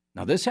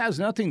 Now, this has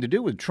nothing to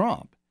do with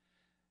Trump.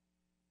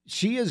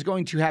 She is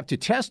going to have to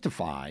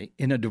testify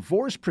in a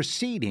divorce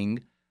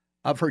proceeding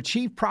of her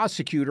chief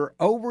prosecutor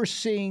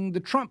overseeing the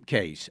Trump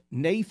case,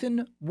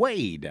 Nathan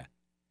Wade.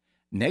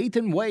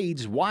 Nathan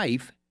Wade's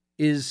wife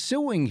is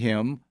suing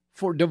him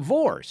for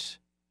divorce.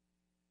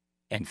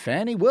 And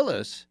Fani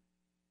Willis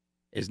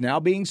is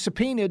now being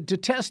subpoenaed to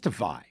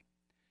testify.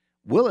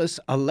 Willis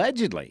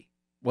allegedly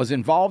was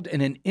involved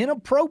in an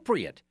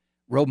inappropriate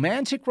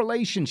romantic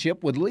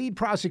relationship with lead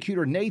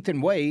prosecutor Nathan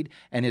Wade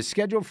and is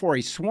scheduled for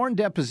a sworn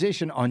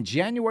deposition on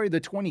January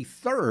the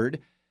 23rd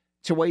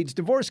to Wade's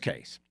divorce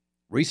case.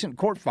 Recent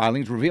court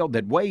filings revealed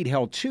that Wade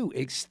held 2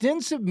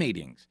 extensive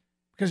meetings.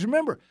 Because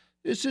remember,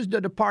 this is the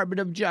Department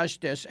of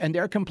Justice, and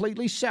they're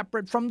completely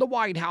separate from the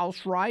White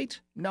House, right?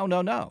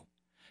 No.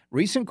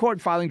 Recent court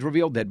filings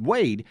revealed that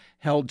Wade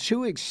held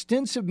 2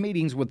 extensive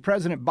meetings with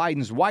President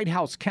Biden's White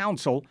House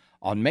counsel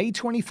on May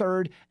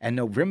 23rd and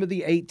November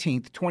the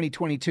 18th,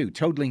 2022,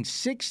 totaling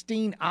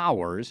 16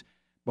 hours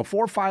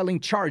before filing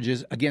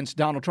charges against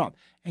Donald Trump.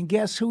 And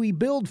guess who he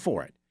billed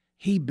for it?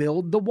 He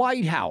billed the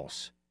White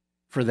House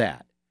for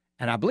that.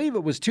 And I believe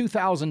it was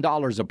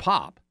 $2,000 a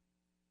pop.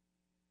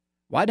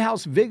 White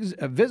House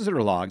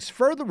visitor logs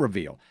further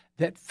reveal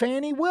that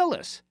Fani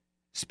Willis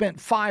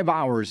spent 5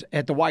 hours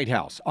at the White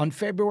House on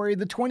February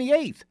the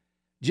 28th,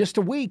 just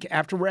a week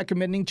after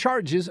recommending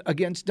charges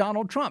against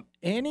Donald Trump.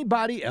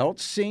 Anybody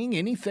else seeing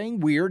anything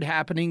weird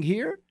happening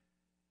here?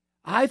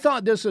 I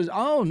thought this is,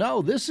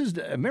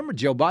 remember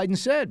Joe Biden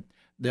said,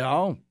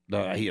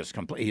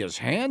 he is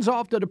hands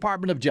off the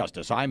Department of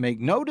Justice. I make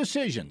no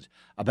decisions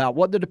about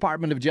what the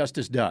Department of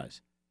Justice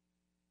does.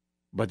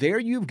 But there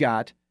you've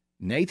got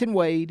Nathan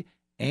Wade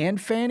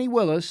and Fani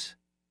Willis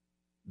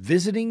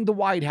visiting the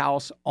White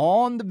House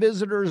on the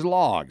visitors'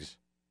 logs.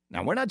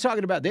 Now, we're not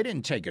talking about they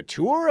didn't take a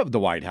tour of the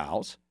White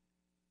House.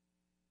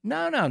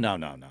 No.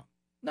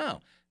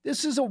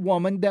 This is a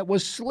woman that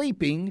was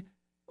sleeping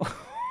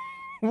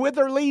with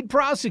her lead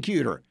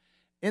prosecutor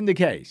in the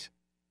case.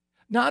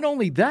 Not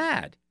only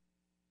that,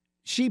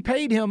 she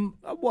paid him,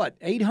 over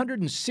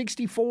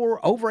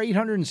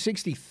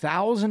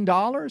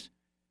 $860,000?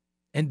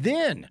 And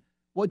then,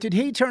 what did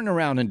he turn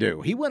around and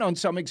do? He went on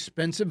some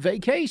expensive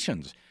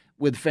vacations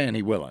with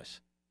Fani Willis.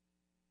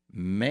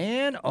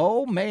 Man,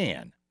 oh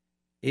man,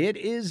 it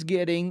is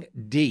getting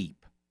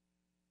deep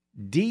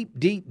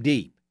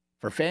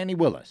for Fani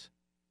Willis.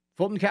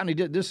 Fulton County,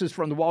 this is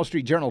from the Wall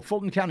Street Journal.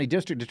 Fulton County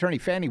District Attorney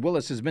Fani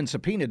Willis has been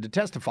subpoenaed to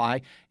testify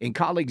in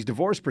colleagues'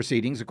 divorce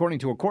proceedings, according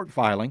to a court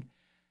filing.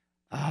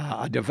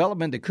 A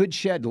development that could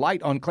shed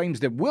light on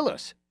claims that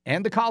Willis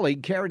and the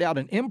colleague carried out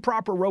an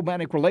improper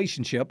romantic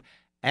relationship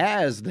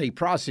as they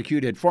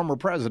prosecuted former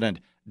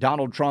President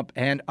Donald Trump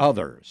and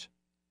others.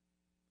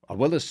 A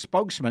Willis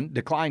spokesman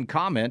declined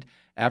comment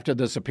after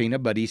the subpoena,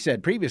 but he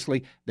said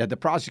previously that the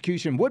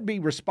prosecution would be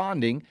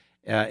responding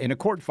in a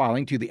court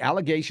filing to the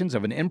allegations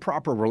of an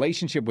improper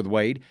relationship with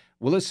Wade.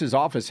 Willis's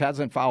office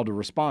hasn't filed a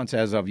response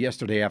as of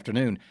yesterday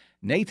afternoon.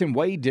 Nathan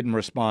Wade didn't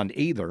respond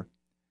either.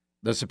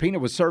 The subpoena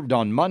was served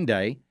on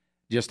Monday,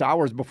 just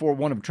hours before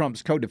one of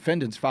Trump's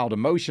co-defendants filed a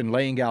motion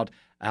laying out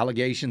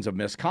allegations of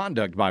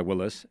misconduct by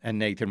Willis and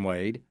Nathan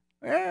Wade.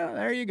 Well,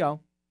 there you go.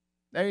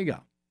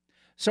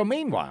 So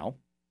meanwhile,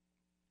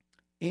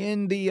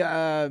 in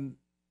the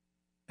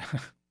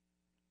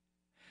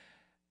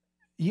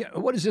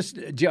what is this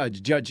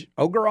judge? Judge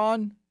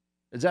Ogeron?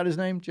 Is that his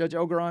name? Judge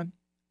Ogeron?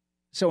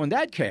 So in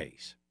that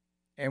case,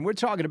 and we're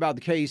talking about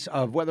the case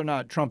of whether or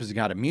not Trump has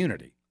got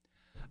immunity.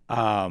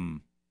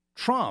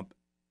 Trump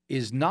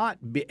is not,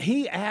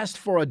 he asked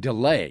for a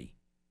delay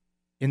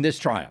in this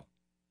trial.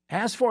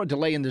 Asked for a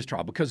delay in this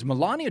trial because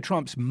Melania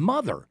Trump's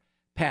mother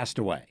passed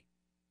away.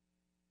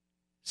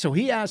 So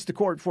he asked the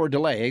court for a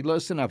delay. Hey,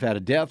 listen, I've had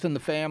a death in the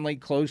family,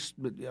 close,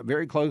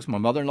 very close. My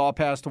mother-in-law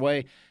passed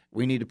away.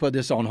 We need to put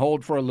this on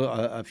hold for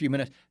a few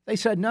minutes. They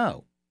said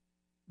no.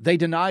 They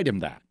denied him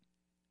that.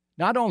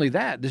 Not only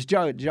that, this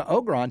Judge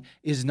Ogeron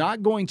is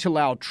not going to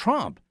allow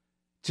Trump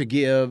to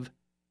give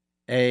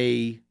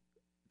the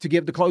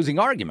closing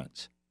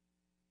arguments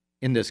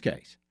in this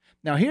case.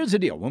 Now, here's the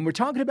deal. When we're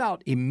talking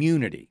about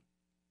immunity,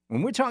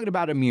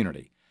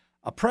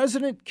 a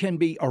president can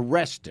be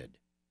arrested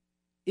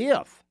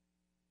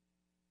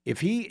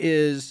if he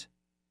is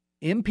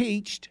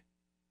impeached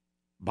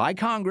by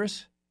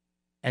Congress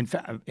and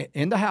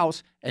in the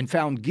House and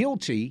found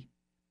guilty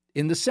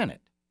in the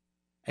Senate.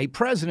 A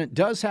president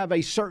does have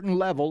a certain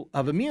level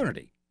of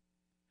immunity.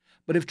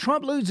 But if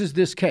Trump loses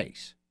this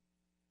case,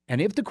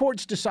 and if the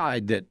courts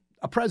decide that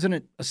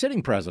a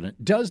sitting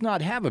president does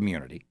not have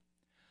immunity,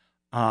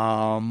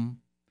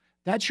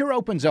 that sure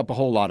opens up a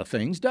whole lot of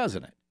things,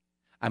 doesn't it?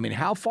 I mean,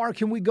 how far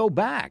can we go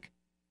back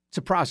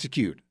to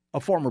prosecute a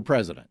former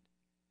president?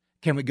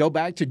 Can we go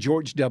back to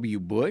George W.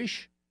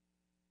 Bush?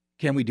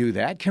 Can we do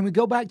that? Can we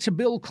go back to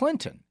Bill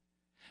Clinton?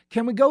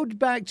 Can we go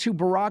back to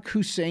Barack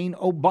Hussein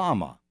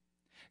Obama?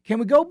 Can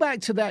we go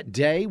back to that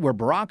day where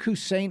Barack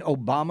Hussein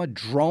Obama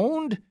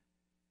droned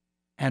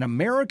an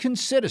American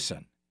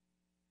citizen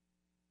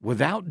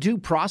without due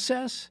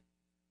process?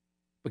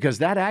 Because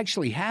that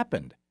actually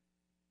happened.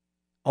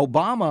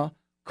 Obama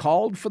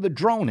called for the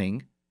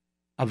droning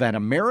of an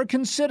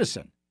American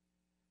citizen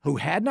who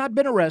had not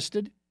been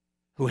arrested,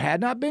 who had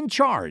not been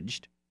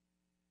charged,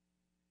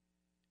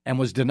 and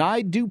was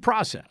denied due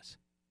process.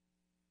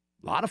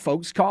 A lot of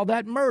folks call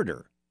that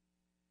murder.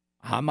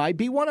 I might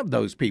be one of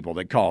those people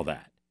that call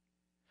that.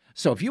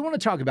 So if you want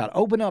to talk about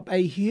open up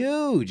a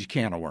huge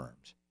can of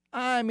worms,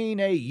 I mean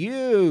a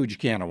huge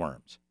can of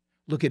worms,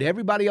 look at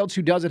everybody else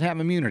who doesn't have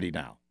immunity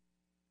now.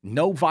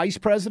 No vice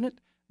president,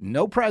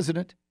 no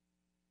president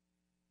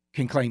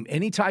can claim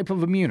any type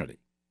of immunity.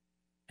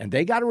 And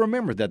they got to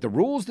remember that the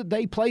rules that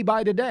they play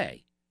by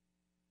today,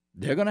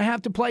 they're going to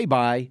have to play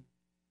by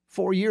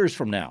 4 years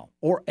from now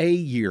or a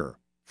year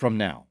from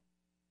now.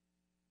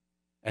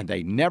 And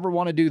they never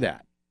want to do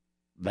that.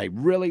 They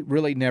really,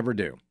 really never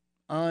do.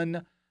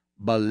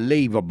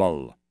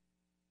 Unbelievable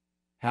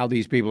how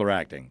these people are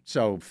acting.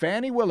 So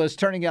Fannie Willis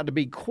turning out to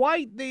be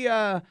quite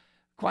the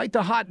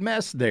hot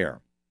mess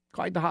there.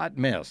 Quite the hot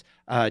mess.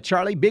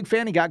 Charlie, Big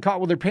Fannie got caught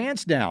with her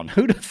pants down.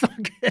 Who'd have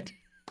thunk it?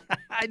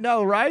 I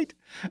know, right?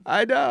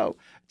 I know.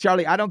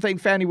 Charlie, I don't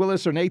think Fannie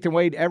Willis or Nathan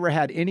Wade ever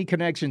had any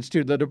connections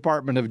to the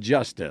Department of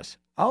Justice.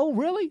 Oh,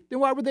 really? Then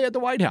why were they at the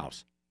White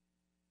House?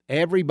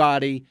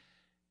 Everybody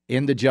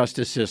in the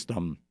justice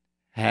system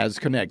has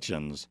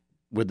connections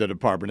with the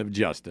Department of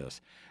Justice.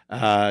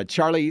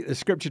 Charlie, the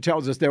scripture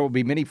tells us there will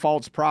be many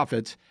false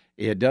prophets.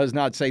 It does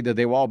not say that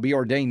they will all be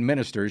ordained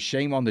ministers.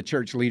 Shame on the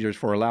church leaders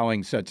for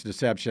allowing such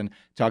deception.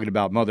 Talking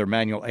about Mother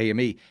Emanuel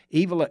AME.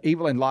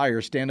 Evil and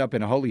liars stand up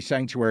in a holy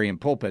sanctuary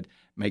and pulpit.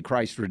 May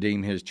Christ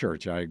redeem his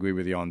church. I agree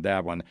with you on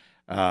that one.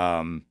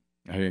 There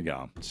you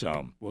go.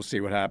 So we'll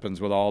see what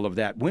happens with all of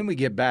that. When we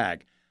get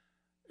back,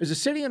 there's a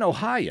city in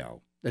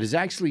Ohio that has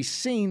actually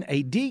seen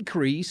a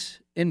decrease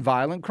in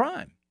violent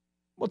crime.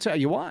 We'll tell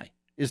you why.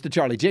 It's the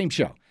Charlie James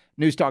Show.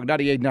 News Talk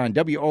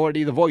 98.9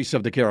 WORD, the voice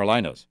of the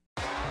Carolinas.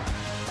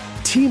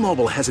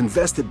 T-Mobile has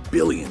invested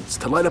billions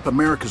to light up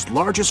America's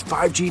largest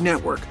 5G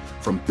network,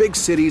 from big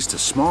cities to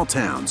small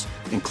towns,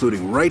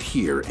 including right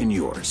here in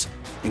yours.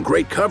 And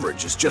great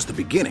coverage is just the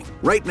beginning.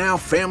 Right now,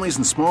 families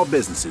and small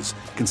businesses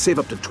can save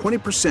up to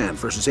 20%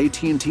 versus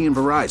AT&T and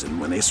Verizon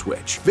when they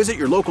switch. Visit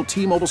your local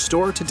T-Mobile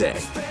store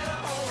today.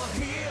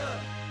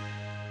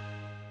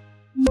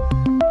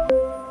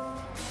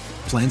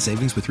 Plan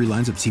savings with 3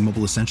 lines of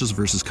T-Mobile Essentials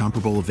versus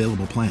comparable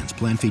available plans.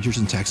 Plan features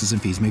and taxes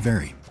and fees may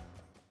vary.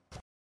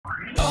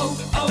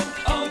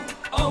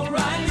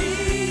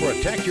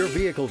 Protect your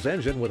vehicle's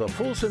engine with a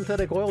full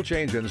synthetic oil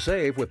change and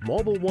save with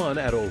Mobil 1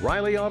 at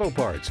O'Reilly Auto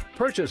Parts.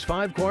 Purchase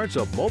 5 quarts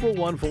of Mobil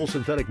 1 full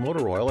synthetic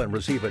motor oil and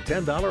receive a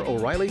 $10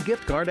 O'Reilly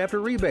gift card after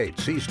rebate.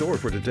 See store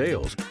for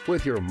details.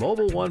 With your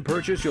Mobil 1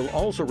 purchase, you'll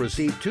also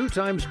receive 2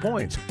 times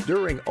points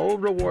during O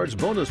Rewards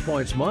Bonus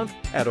Points Month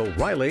at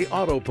O'Reilly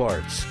Auto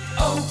Parts.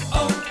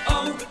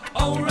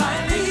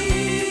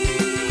 O'Reilly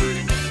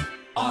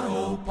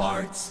Auto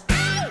Parts.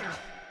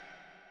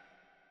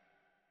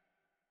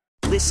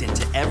 Listen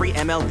to every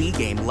MLB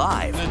game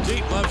live. In the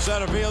deep left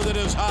center field, it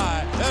is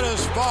high, it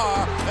is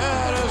far,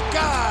 it is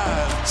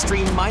gone.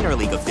 Stream minor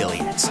league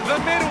affiliates. The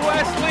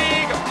Midwest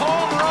League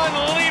home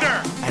run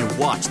leader. And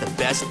watch the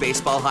best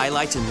baseball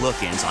highlights and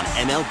look-ins on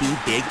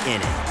MLB Big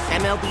Inning.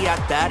 MLB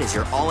At Bat is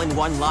your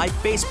all-in-one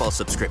live baseball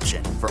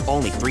subscription for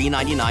only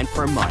 $3.99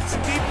 per month.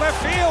 Deep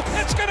left field,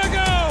 it's gonna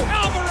go.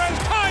 Alvarez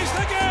ties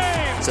the game.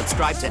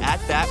 Subscribe to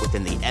 @Bat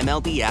within the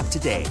MLB app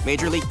today.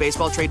 Major League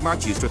Baseball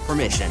trademarks used with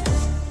permission.